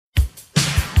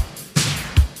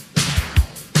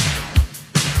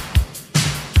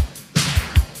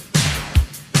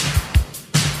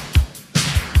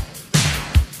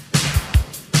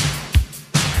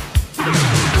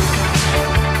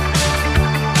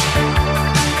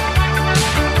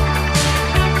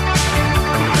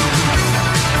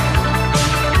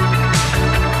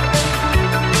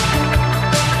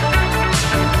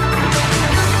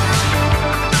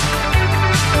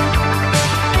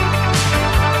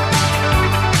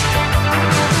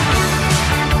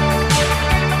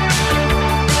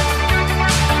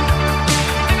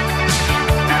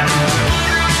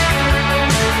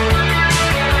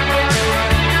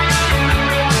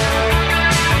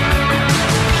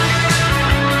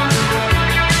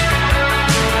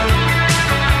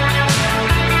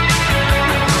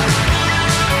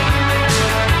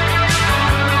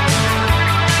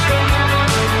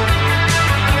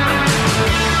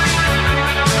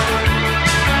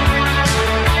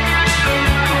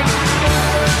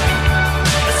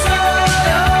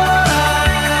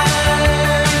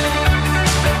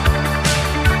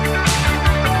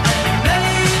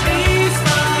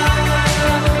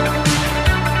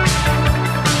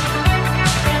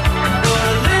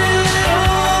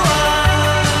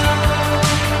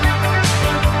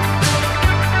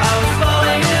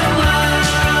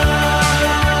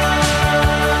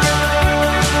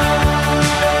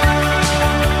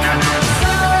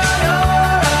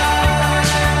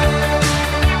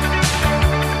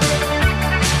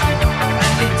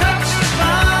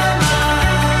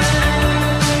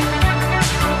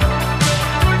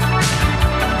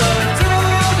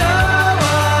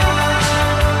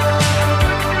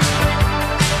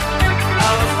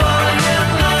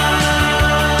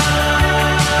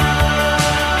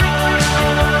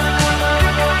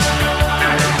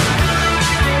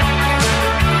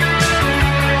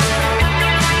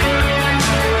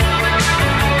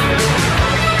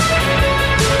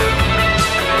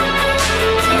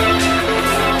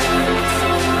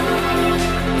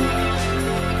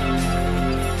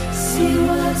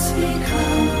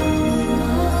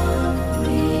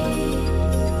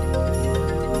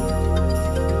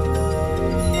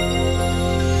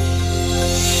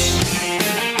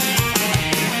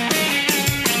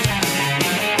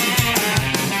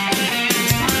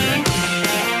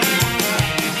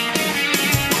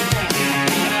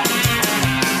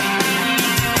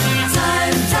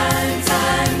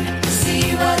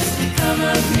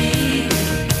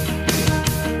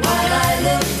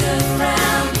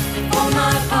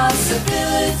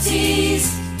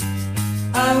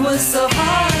I was so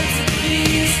hard to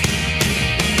please.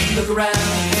 Look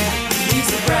around, leaves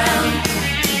are brown,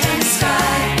 and the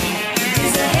sky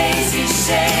is a hazy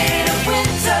shade of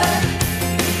winter.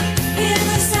 In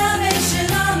the Salvation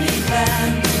Army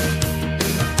band,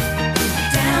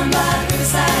 down by the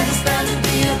riverside is bound to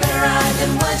be a better ride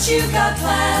than what you got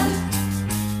planned.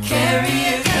 Carry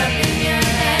your cup in your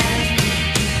hand.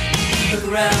 Look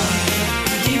around,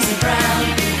 leaves are brown,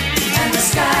 and the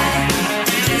sky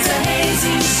is a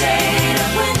hazy shade of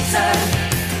winter.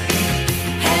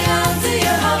 Hang on to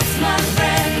your hopes, my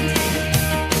friend.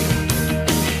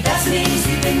 That's an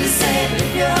easy thing to say, but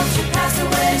if your hopes should pass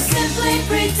away, simply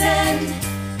pretend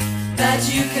that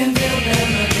you can build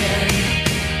them again.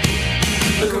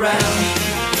 Look around,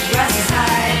 grass is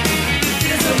high,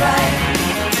 feels alright.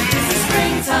 It's the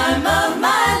springtime of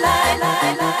my life.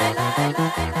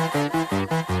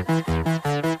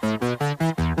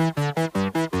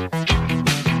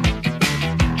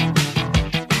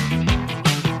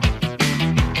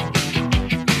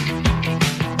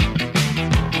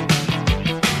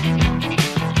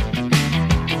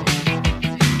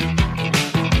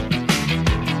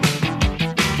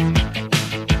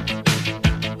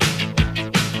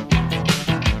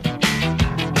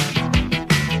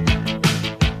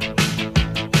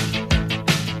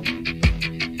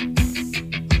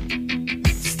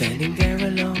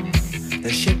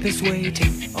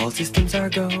 Systems are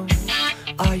go.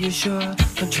 Are you sure?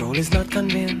 Control is not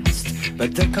convinced,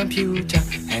 but the computer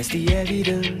has the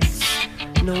evidence.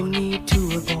 No need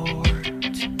to abort.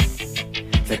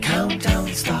 The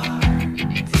countdown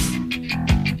starts.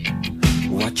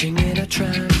 Watching in a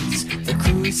trance, the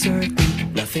crew is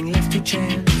certain, nothing left to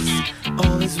chance.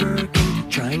 All is working,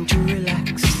 trying to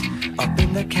relax. Up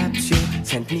in the capsule,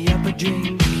 sent me up a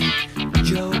drink.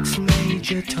 Jokes,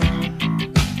 Major Tom.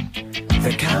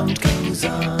 The count goes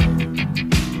on.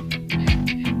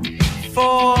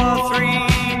 4,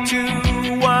 3,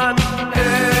 2, 1.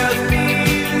 Earth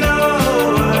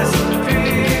below us,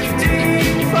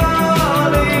 drifting,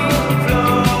 falling,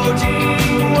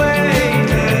 floating,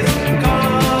 weightless,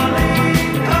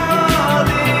 calling,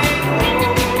 calling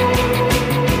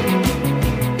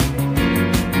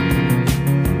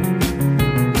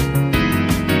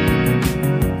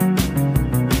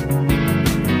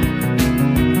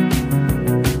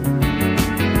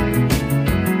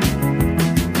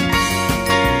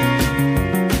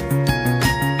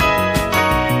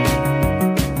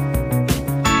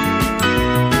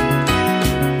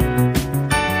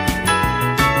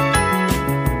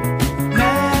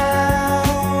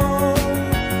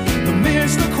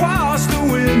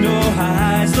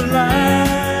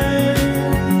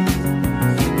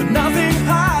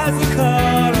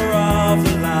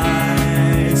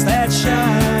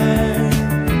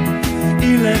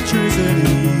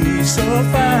so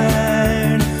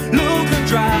fine. Look and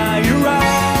dry your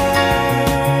eyes.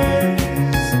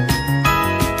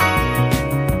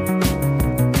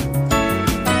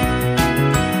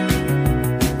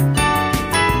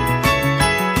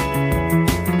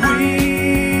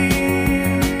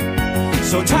 We're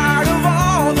so tired of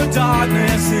all the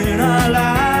darkness in our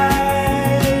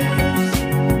lives,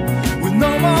 with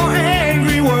no more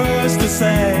angry words to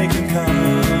say can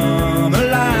come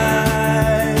alive.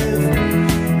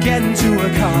 Get into a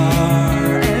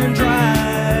car and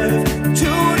drive to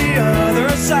the other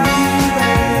side.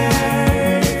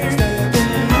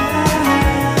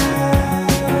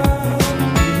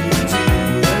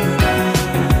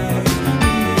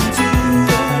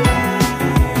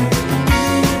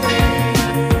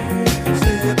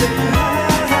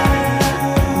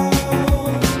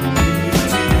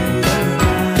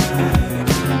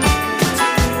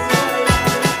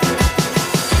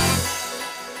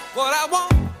 What I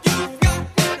want, you got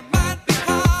in mind.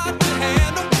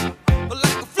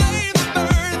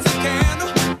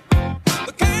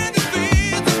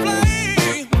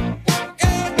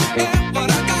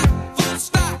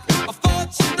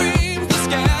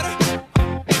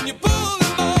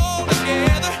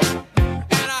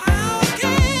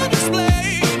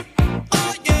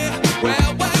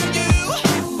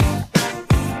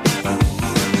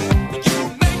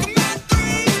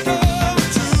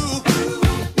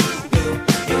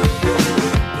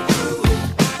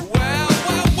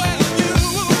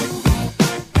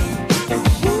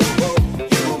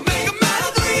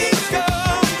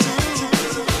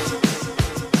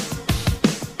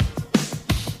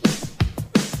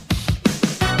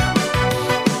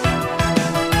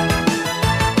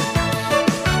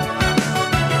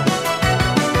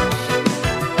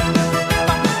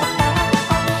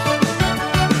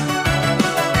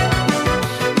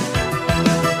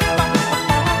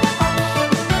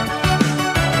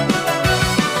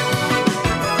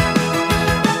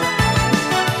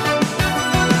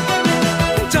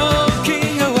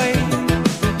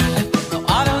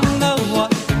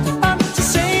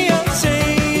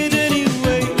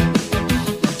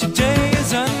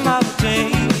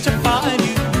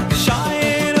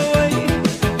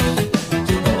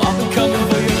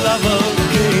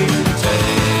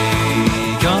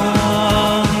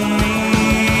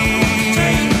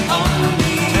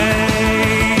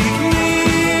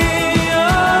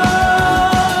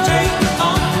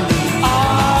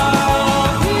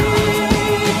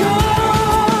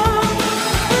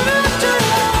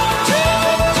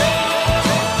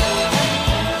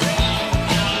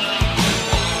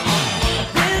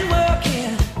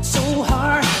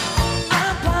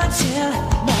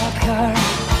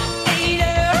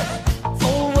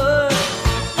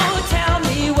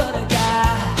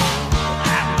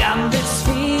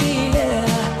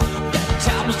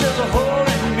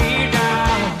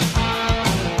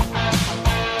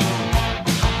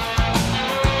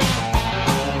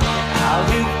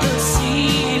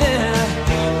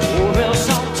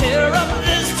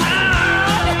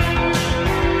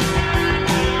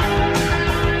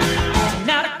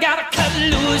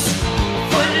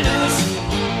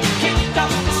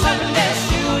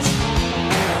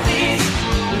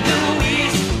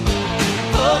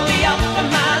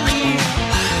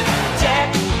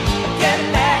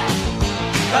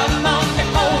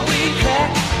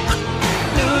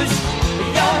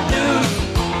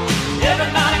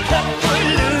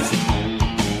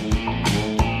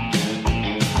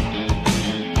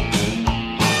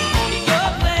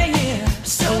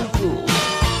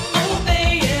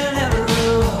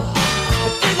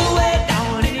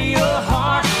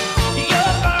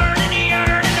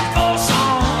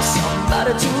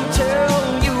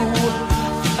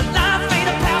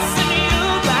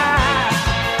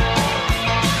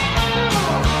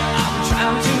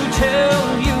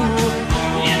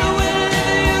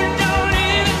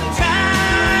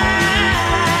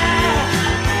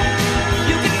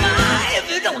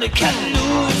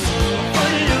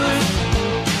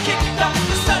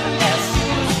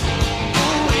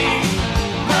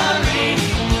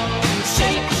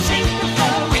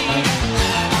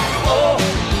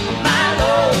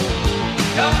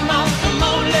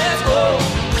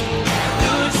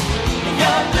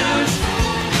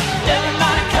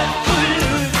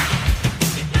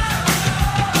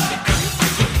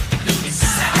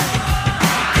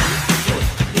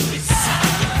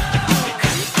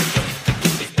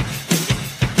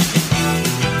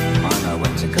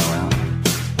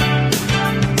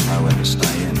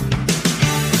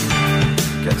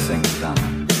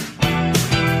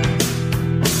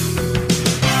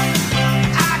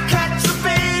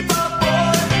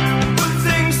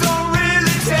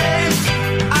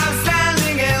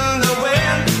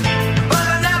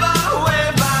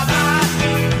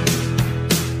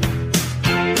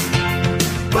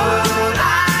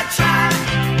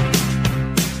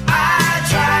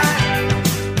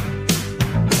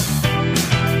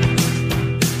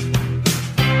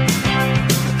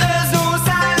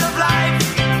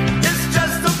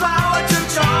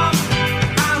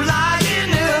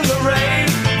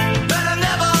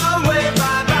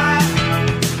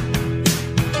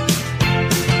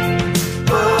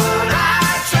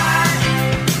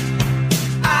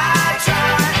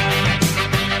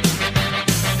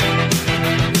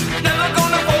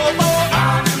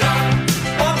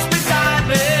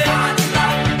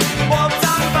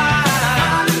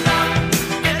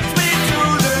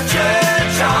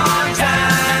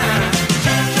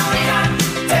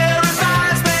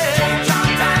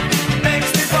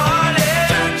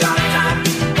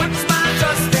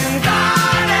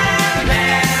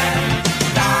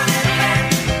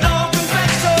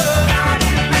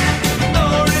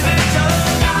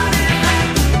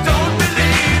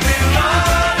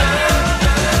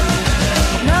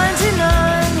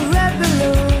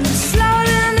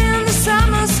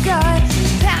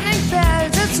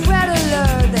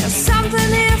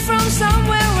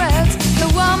 somewhere else. The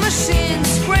war machine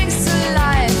springs to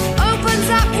life, opens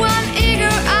up one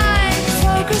eager eye,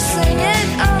 focusing it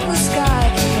on the sky.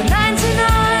 The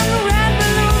 99 red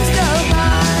balloons go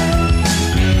by.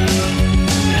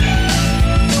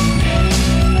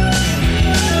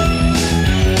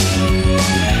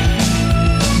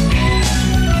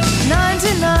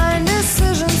 99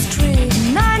 decisions tree,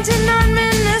 99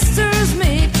 ministers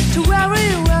meet to worry,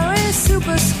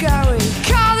 super scary.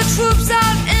 Call the troops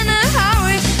out in a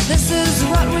hurry. This is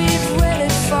what we've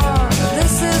waited for.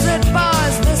 This is it,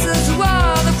 boys. This is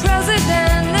war. The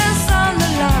president is on the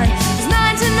line. There's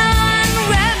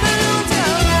 99 red balloons go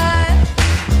high.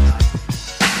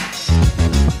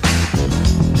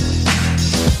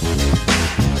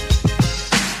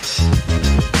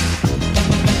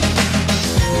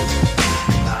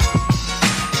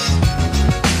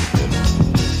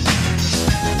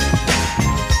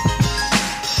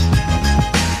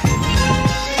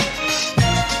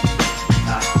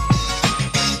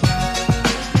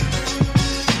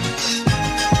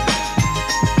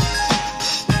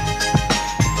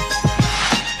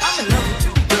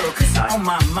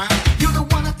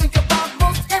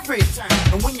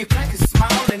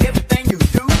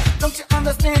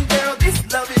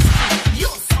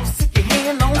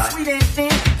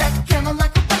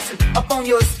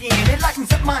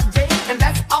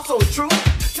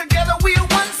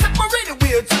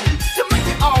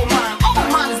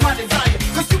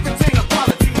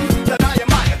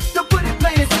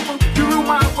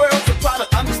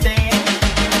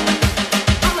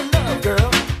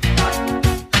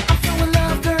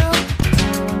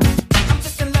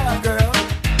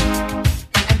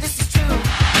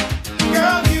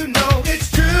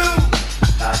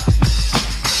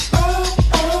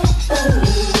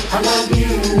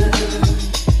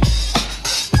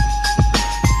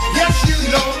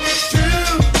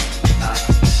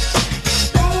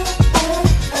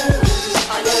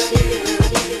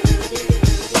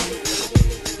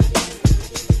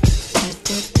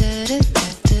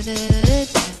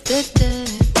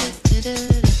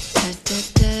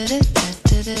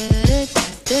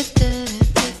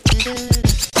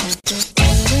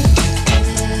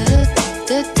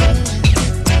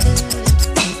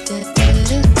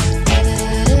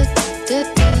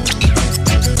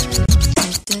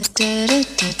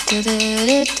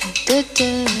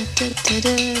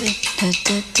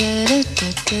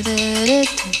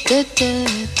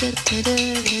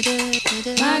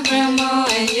 My grandma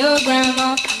and your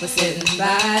grandma were sitting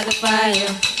by the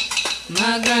fire.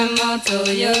 My grandma told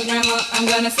your grandma, I'm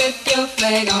gonna set your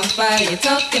flag on fire. You're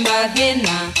talking about hey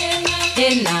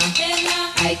now,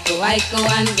 Aiko, Aiko,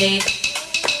 ande,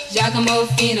 Giacomo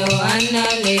Fino,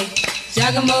 Annale,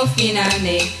 Giacomo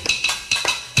Finane.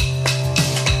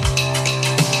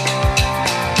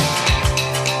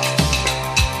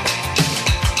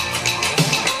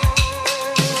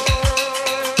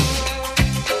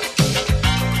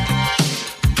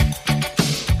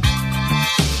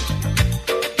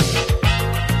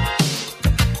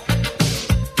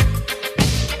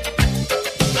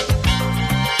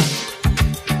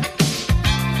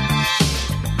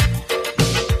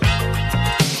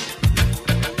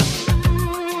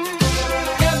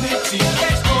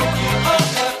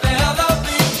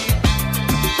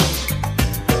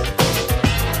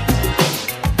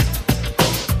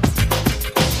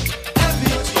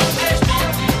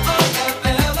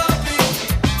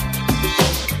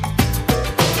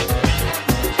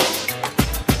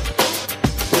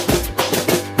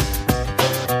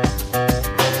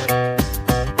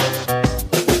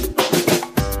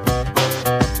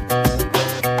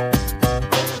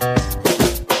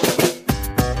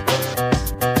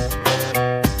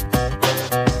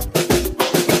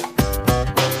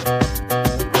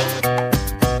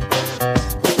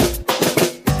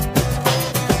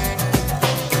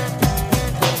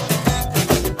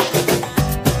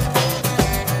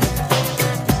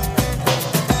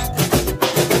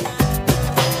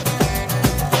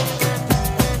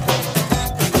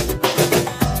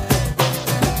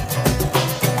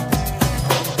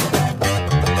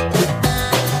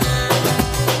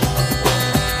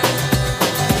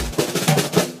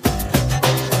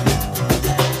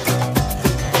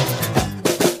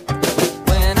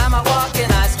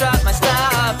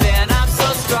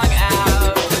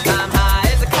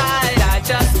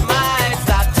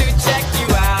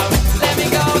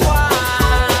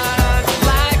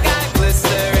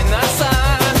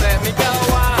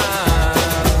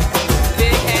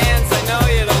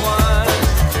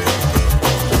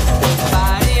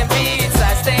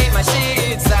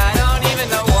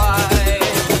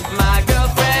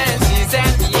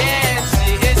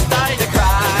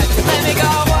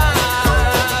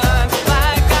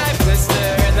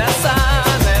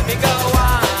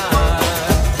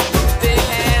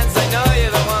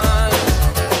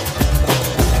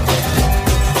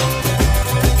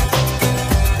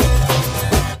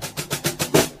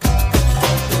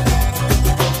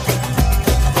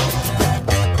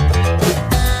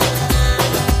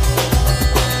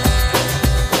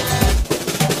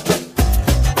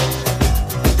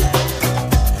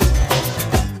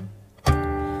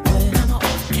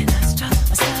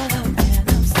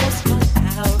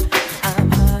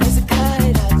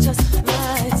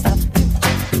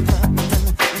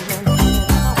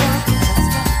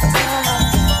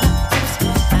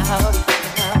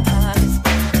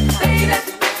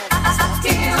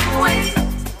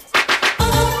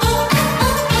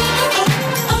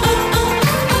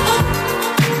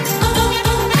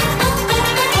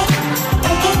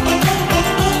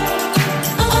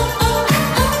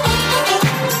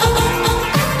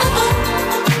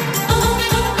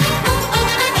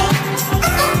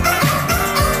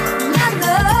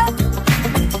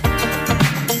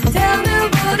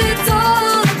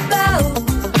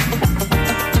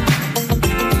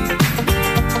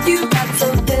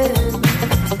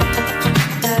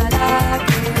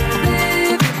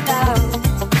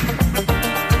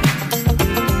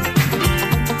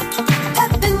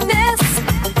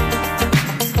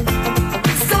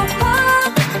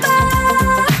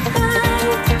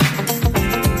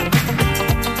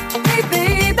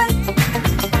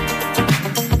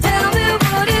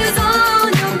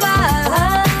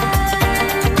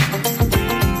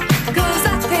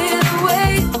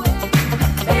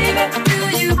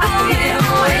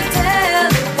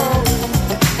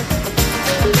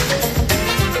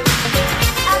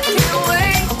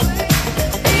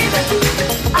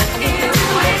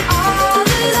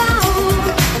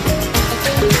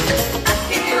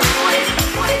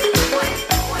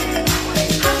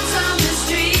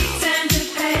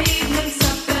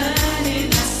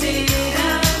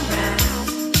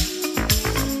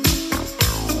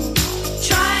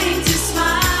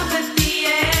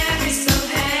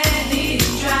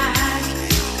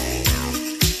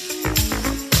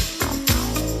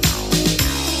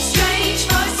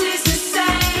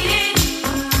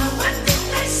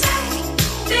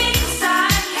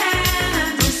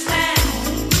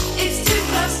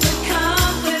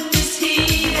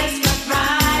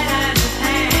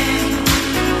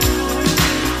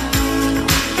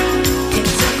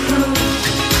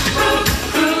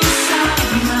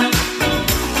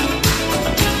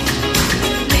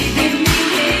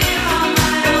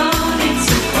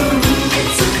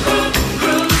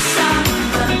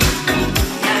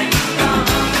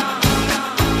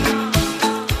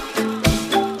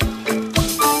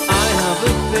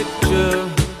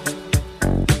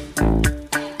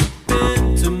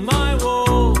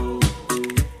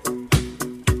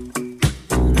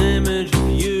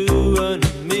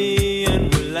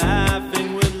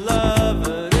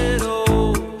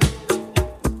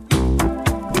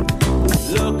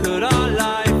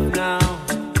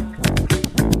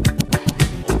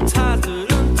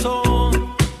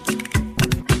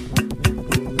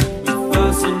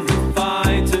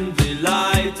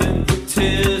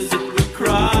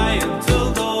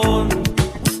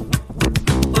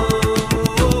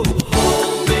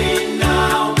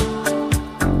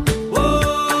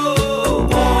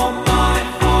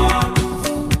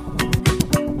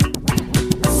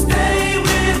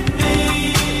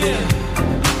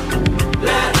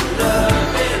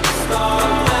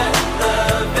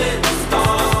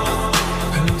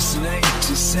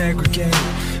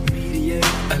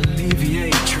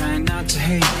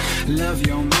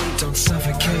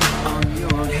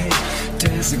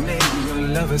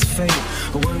 lover's fate.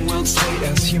 A one world state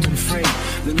as human freight.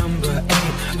 The number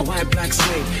 8, a white black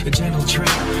slate, a gentle train,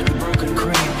 the broken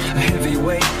crane, a heavy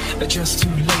weight, just too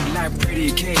late, like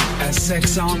pretty Kate, as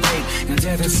sex all night, and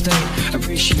death state.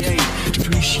 Appreciate,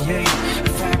 depreciate,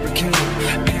 fabricate,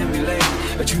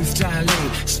 emulate, a truth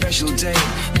dilate, special day,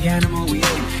 the animal we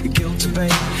ate, guilt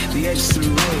debate, the edge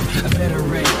serrate, a better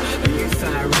rate, a youth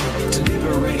irate, to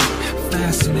liberate,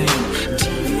 fascinate,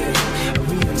 deviate,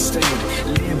 reinstate,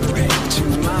 liberate, to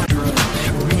moderate,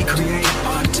 recreate,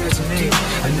 or detonate,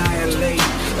 annihilate,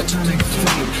 atomic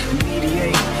fate,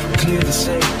 mediate, clear the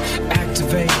state,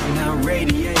 activate, now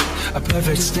radiate, a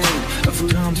perfect state, a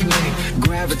food on plate,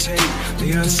 gravitate,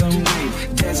 the earth's own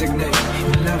weight, designate,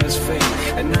 your lover's fate,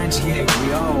 at 98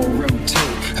 we all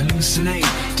rotate, hallucinate,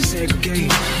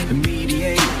 desegregate,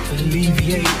 mediate,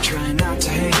 alleviate, try not to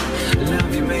hate,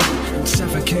 love you mate, and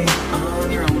suffocate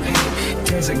on your own hate,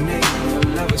 designate, your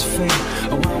lover's fate,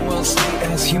 a one world state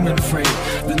as human freight,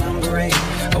 the number 8,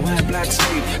 a white black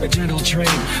state, a gentle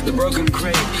train, the broken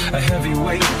crate, a heavy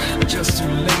weight, just too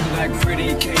late like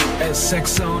pretty Kate, as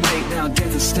sex on 8, now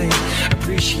death estate,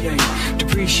 appreciate,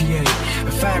 depreciate,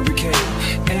 fabricate,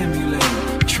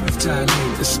 emulate, truth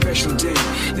dilate, a special day,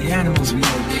 the animals we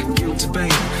ate, guilt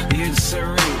debate, the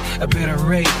inserate, a better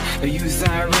rate, a youth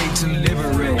irate to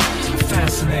liberate, to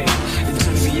fascinate,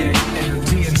 deviate, and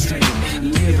reinstate,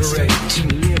 liberate, to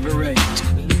liberate,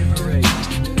 liberate.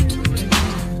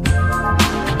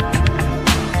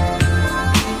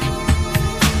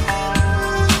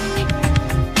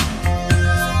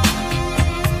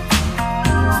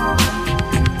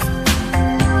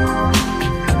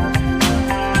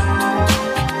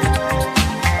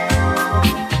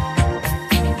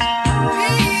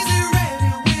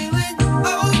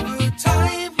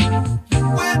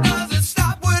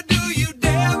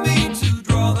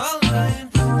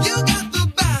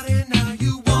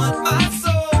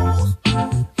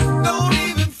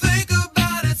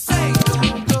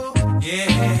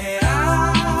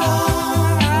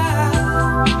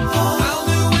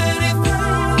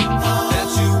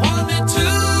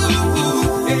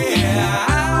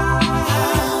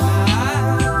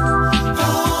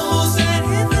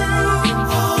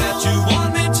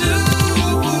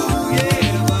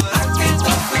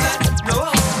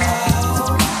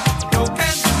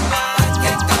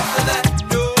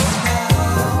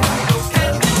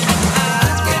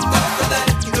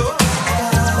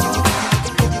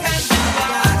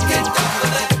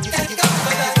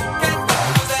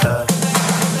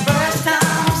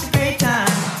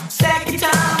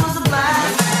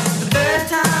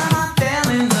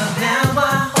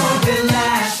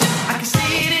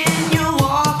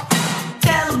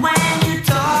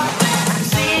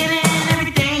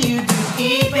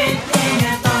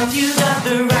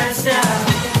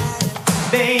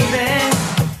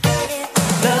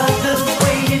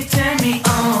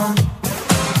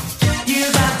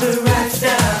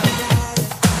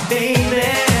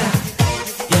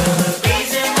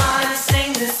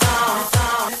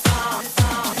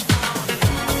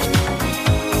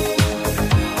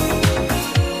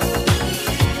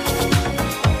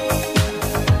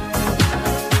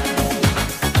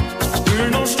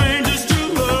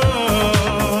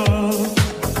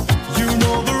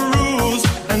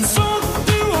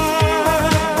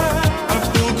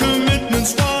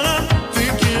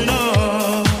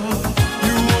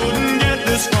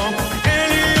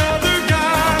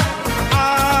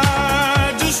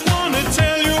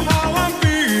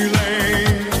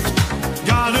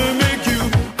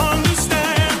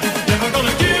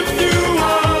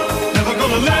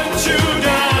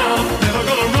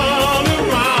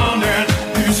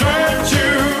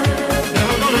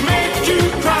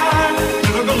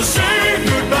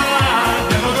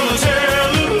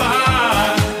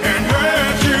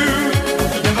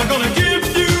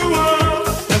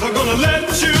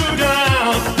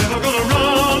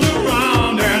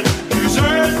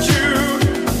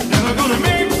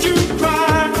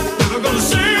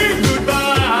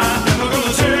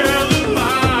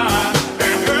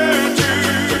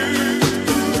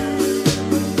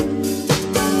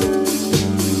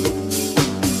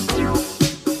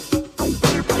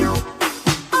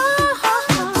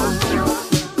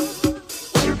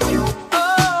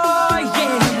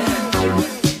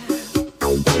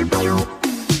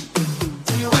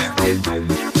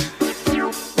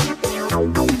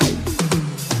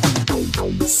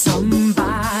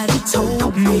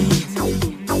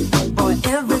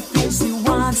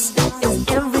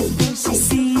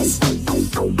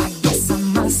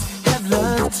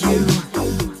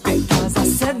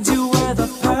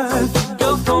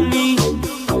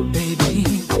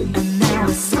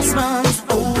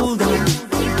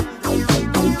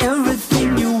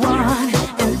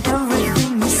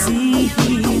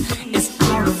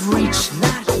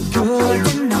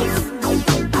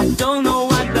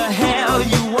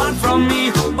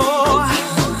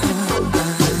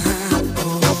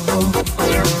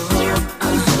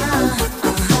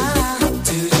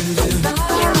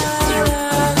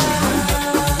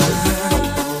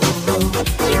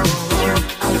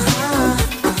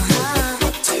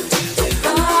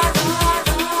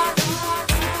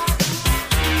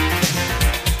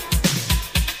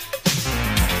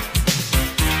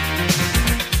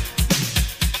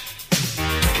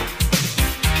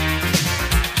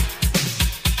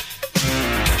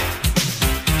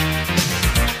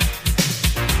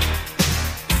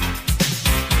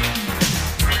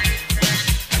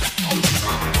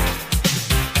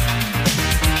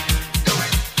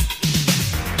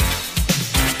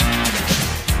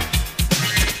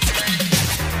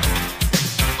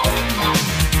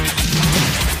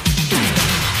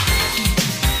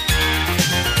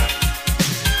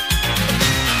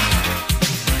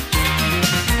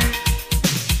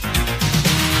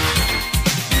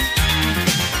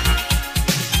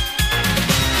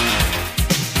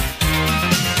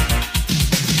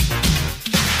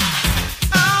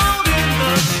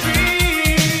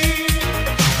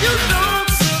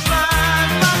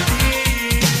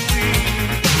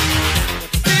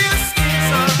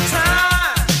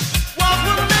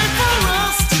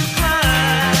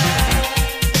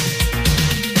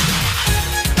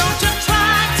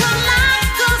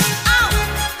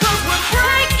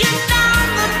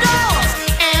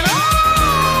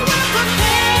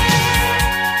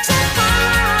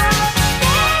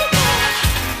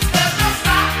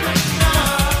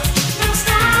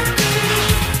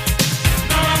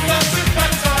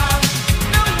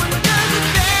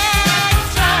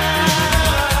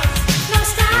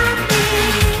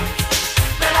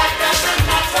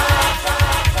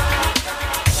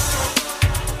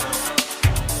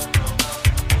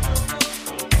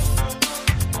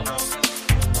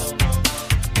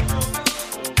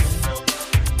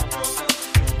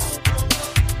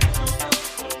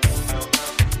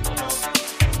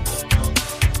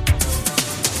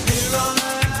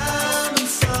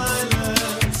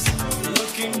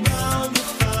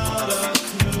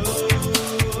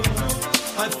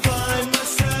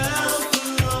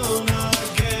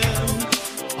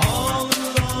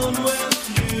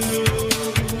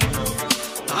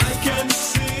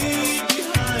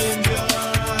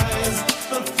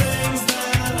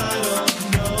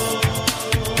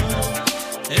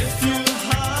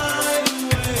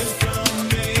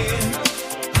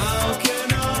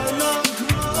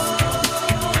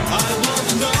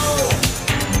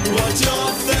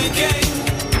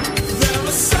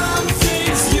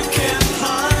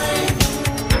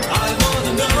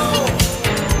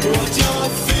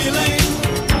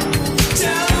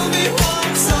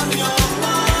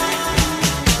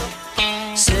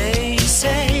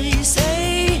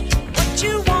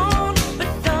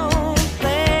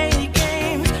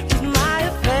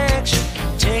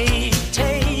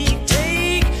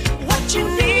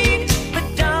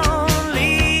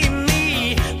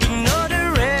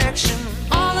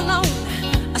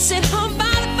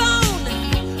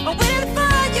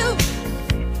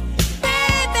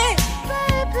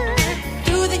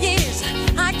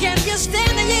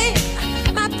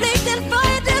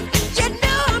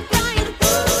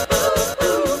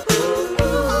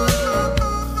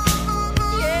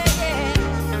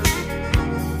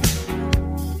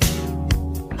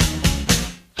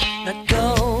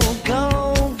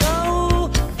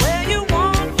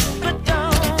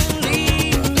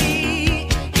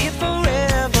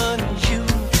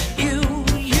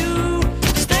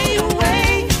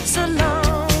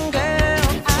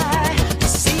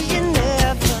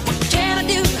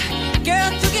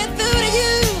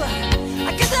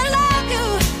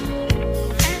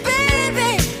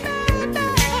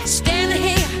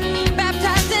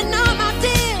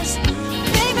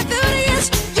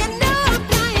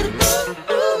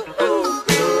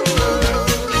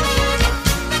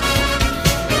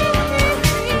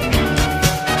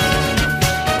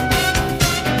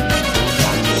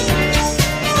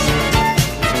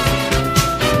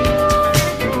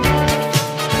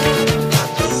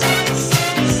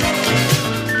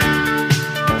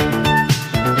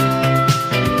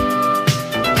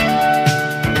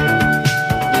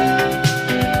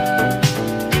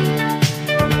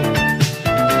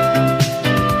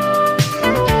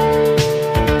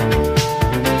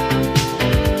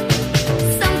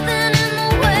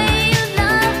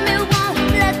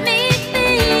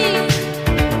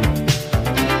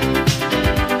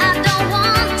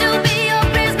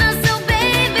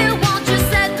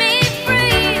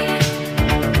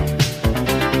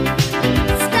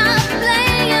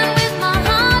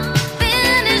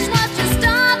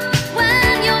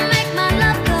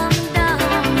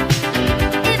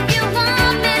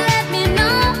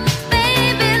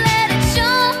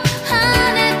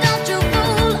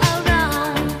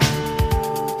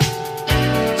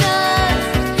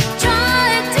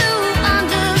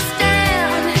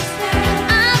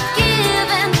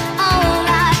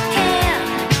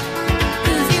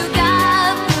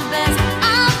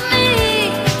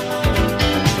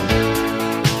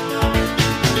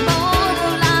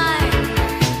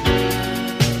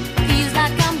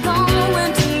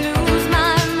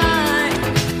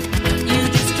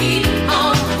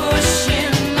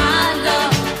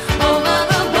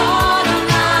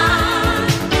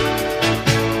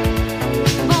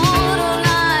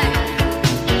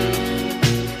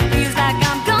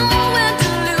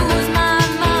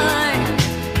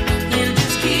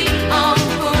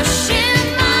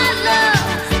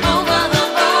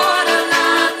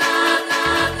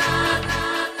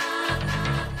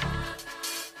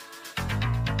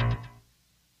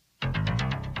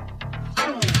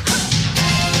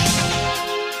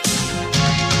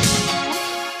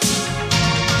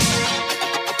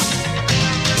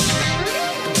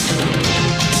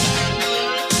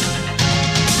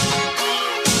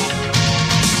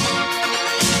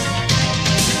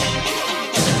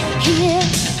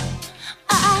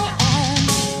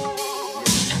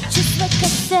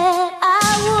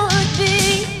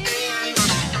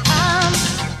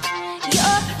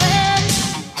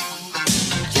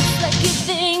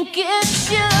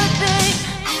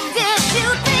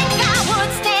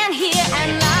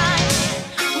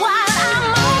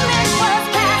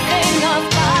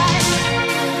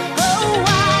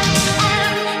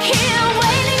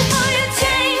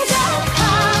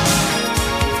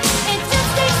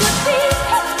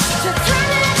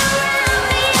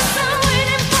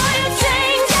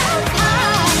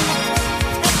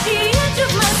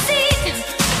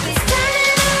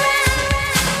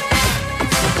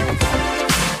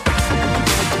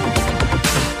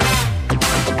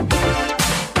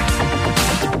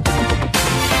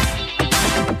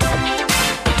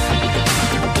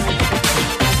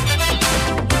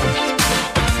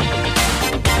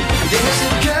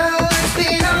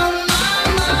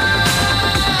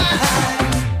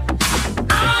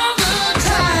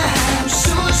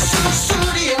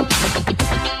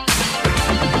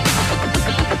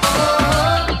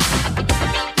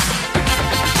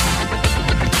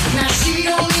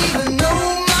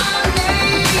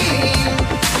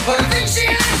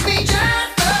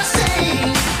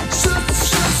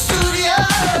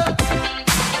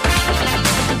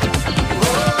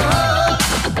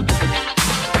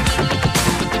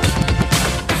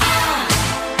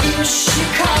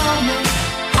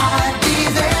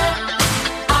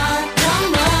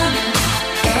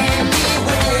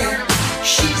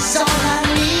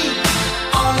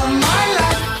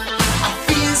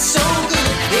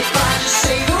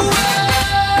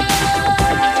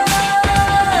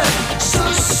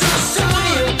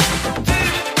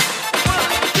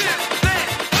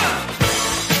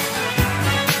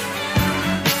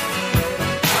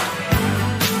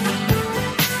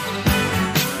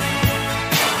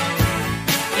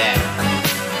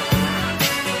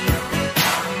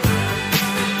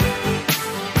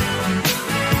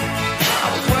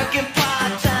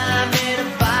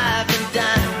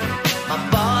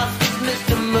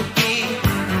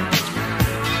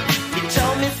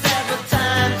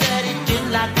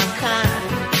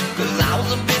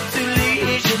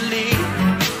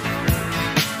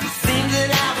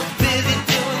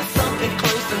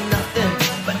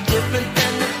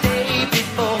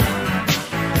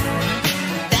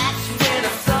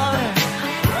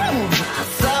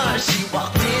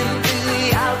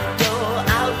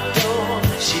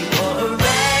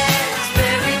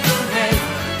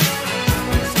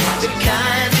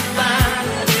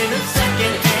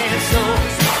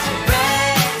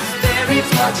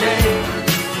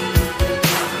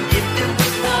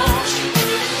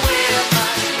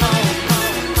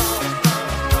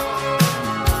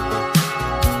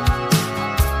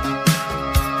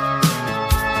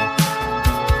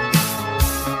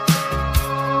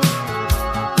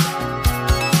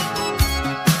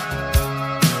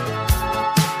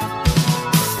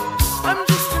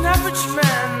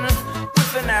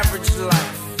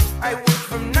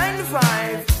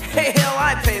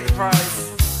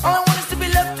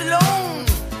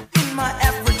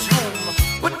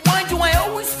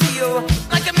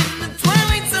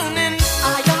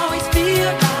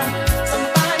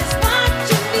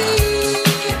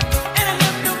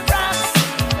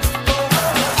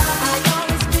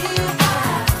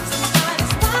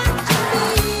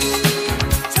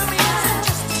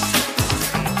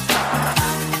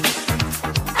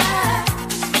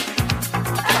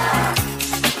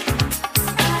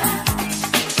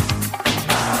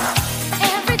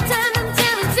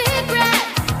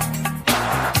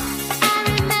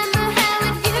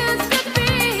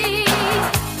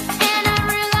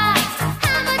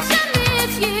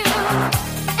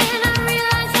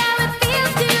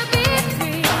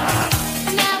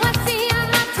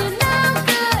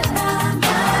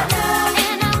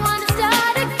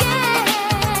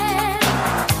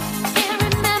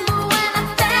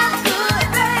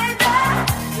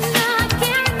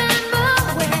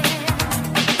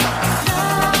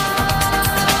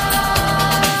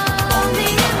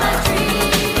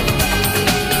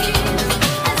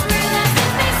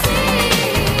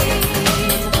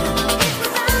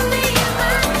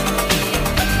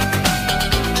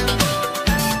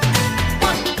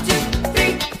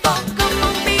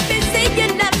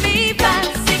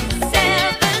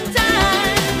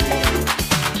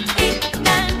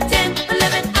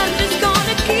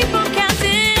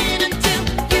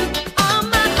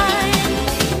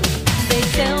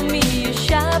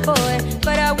 boy,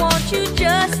 but I want you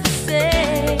just the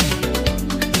same.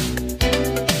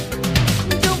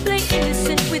 Don't play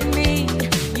innocent with me.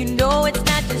 You know it's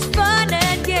not just fun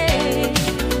and games.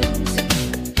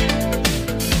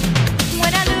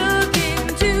 When I look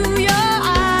into your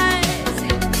eyes,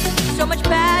 so much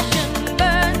passion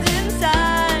burns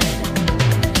inside.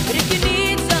 But if you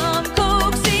need some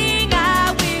coaxing,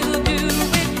 I will do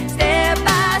it step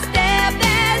by step.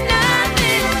 There's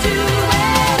nothing to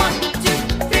it. 1, 2,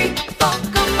 3, 4,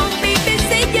 come on, baby,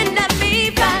 say you love me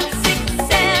 5, 6,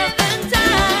 7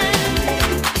 times.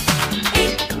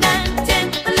 8, 9, 10,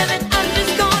 11. I'm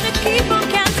just gonna keep on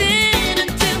counting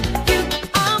until you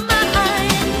are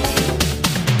mine.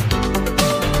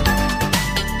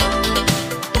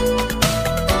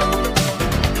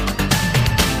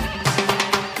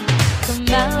 Come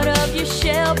out of your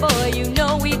shell, boy. You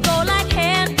know we go like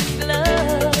hand in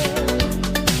glove.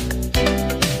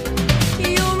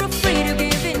 You're afraid of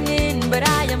giving in, but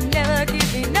I am never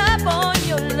giving up on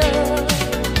your love.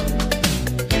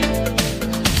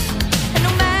 And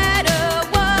no matter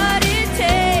what it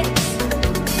takes,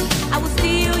 I will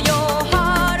steal your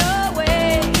heart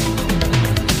away.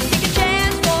 Take a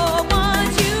chance for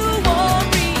once, you won't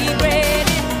regret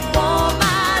it. For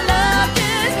my love,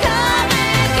 just come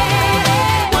and get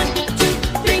it. 1, 2,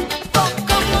 3, 4,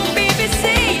 come on, baby,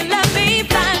 say you love me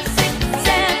 5, 6,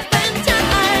 7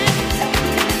 times.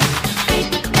 8,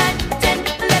 9, 10,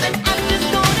 11. I'm just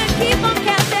gonna keep on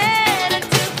counting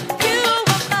until you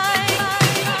are mine.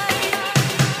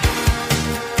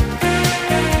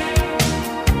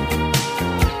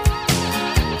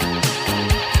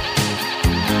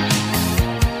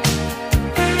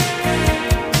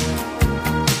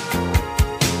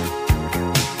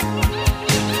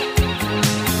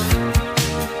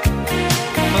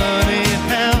 Funny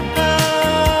how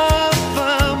I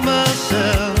found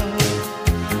myself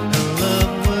in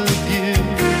love with you.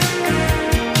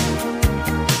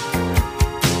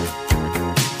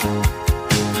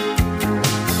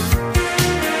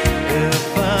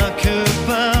 If I could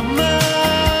find my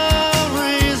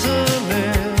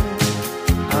reasoning,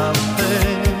 I'm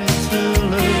paid to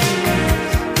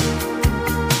lose.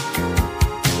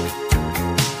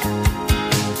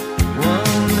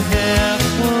 One half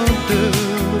won't do.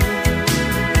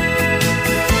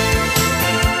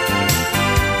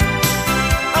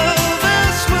 I'll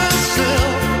ask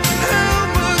myself, how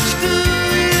much do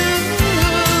you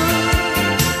love?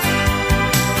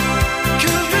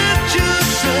 Commit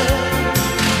yourself.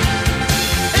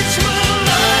 It's my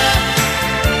life.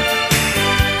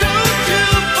 Don't you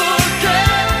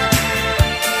forget.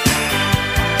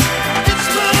 It's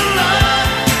my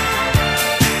life.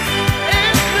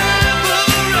 It never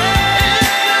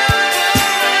ends.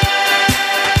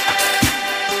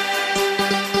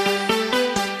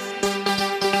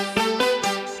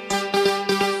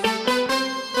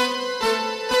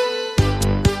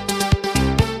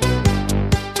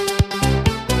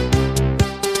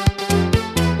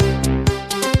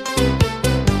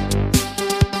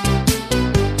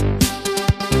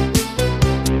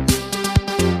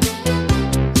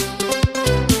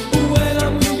 When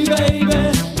I'm with you, baby,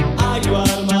 are you out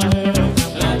of my head?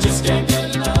 And I just can't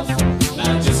get enough.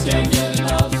 I just can't get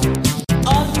enough.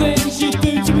 All the things you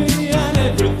do to me and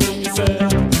everything you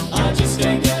said. I just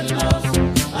can't get enough.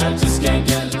 I just can't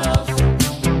get enough.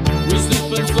 We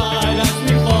slip and slide as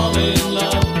we fall in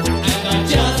love, and I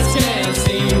just can't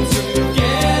seem to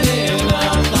get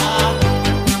enough.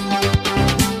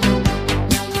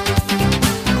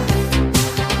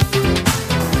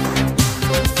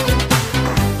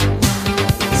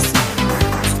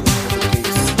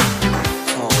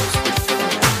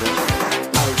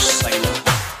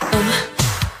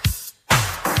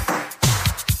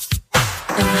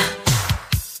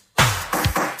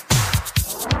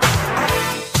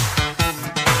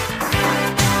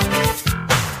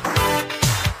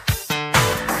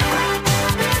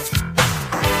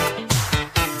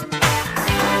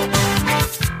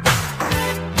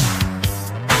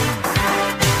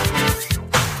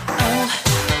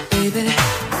 Baby,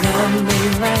 love me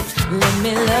right. Let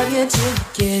me love you till you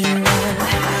get it right.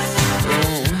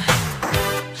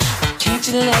 Can't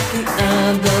you let the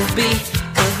others be?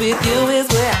 'Cause with you is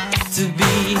where I got to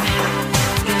be.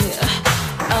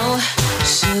 Yeah. Oh,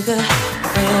 sugar,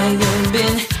 where you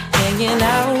been? Hanging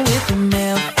out with your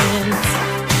male friends.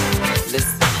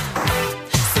 Listen,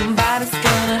 somebody's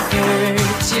gonna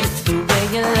hurt you the way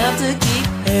you love to keep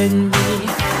hurting me.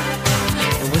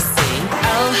 And we sing,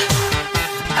 oh,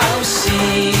 oh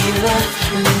Sheila,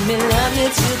 let me love you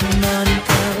till the morning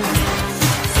comes.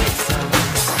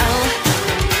 Oh,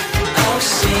 oh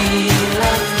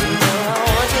Sheila, you know I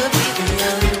want to be the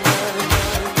only one.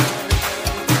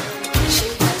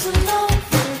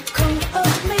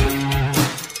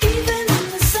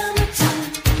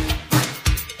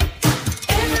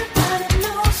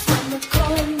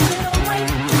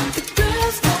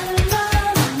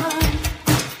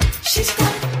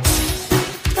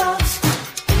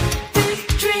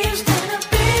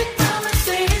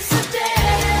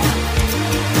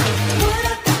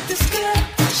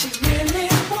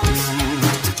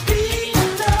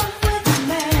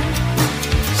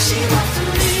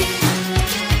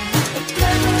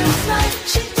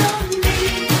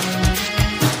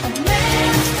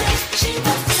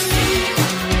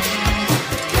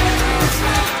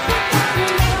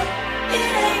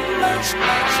 Much, much,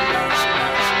 much,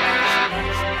 much, much,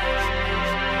 much.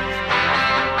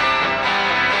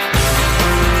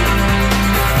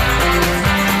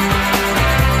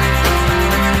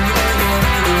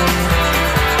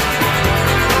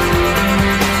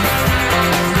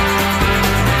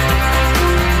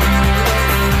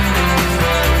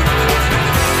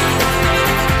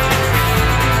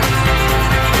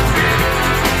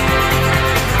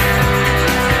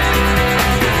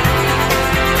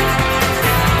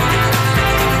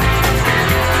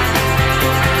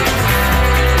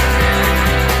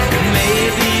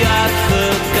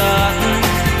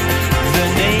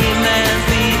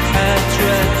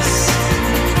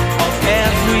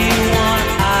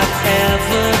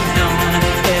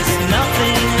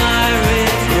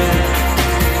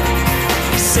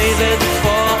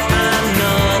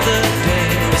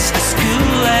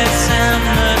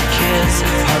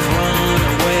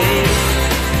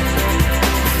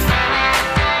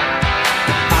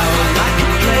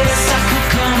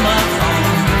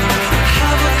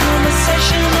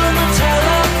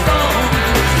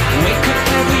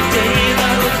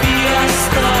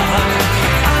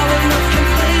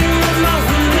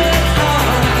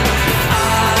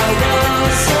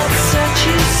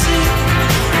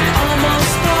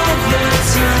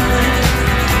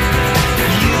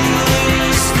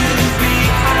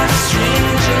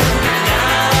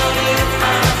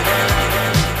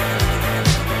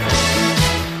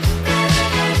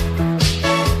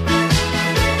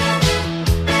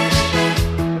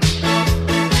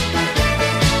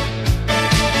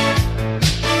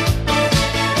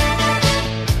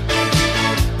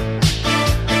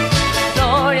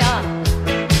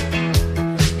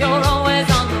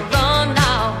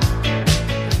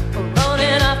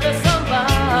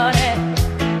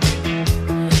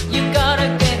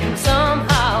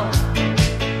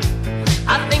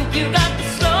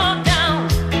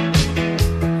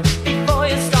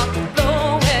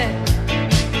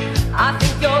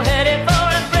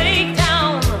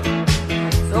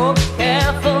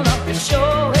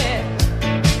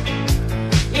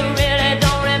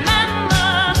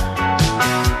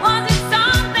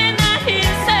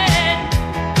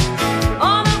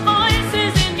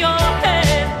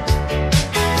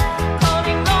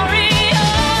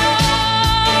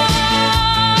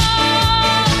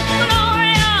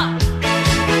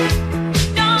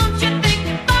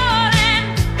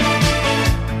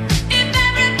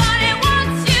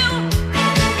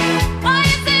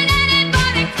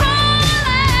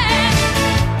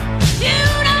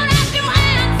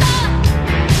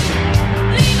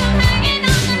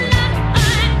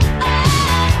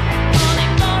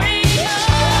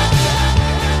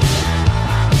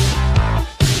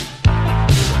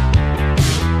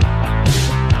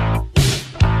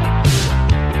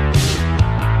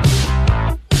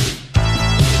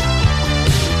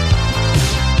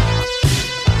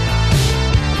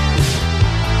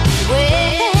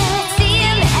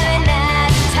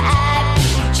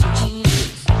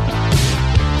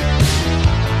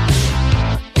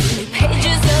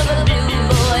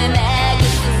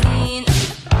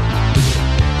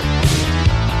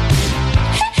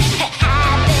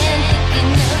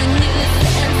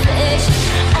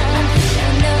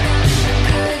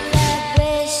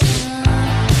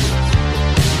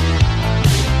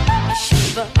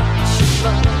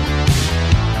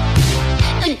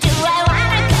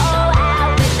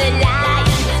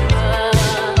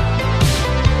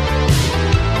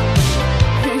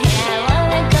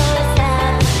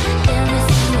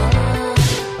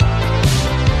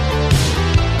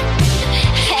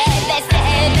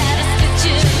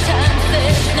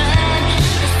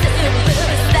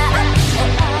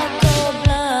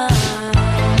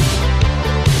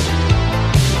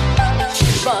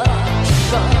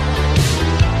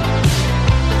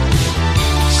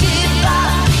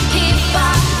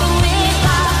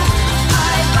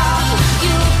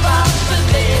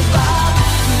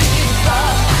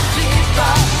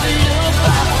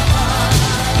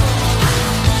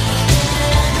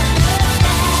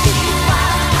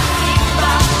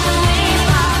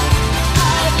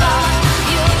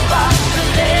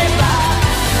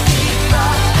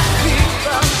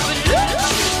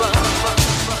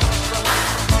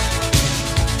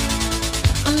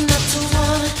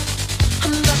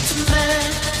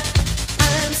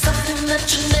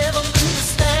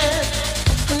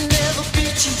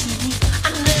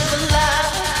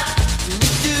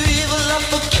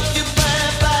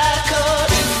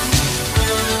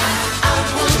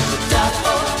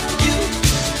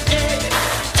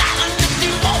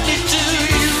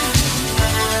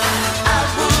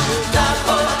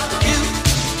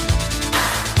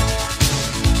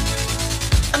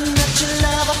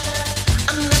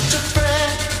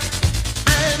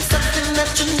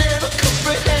 that you never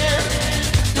comprehend.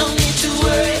 No need to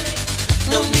worry,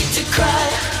 no need to cry.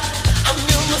 I'm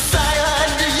your Messiah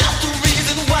and you're the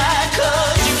reason why.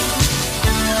 'Cause you,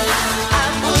 I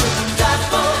would die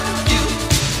for you.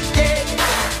 Yeah,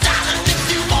 darling, if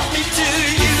you want me to,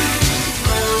 you,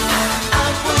 I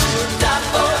would die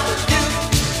for you.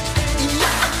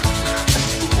 Yeah.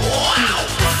 Wow.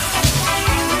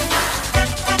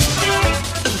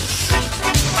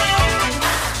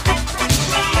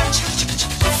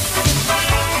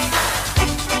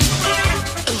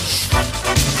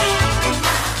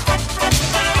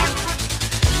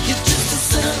 You're just a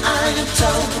son, I am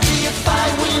told. Be a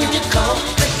fire when you're cold.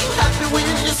 Make you happy when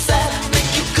you're sad.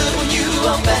 Make you good when you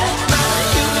are bad. I'm a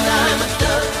human, I'm a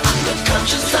dove. I'm the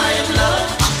conscious, I am love.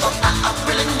 All I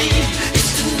really need is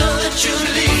to know that you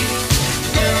leave.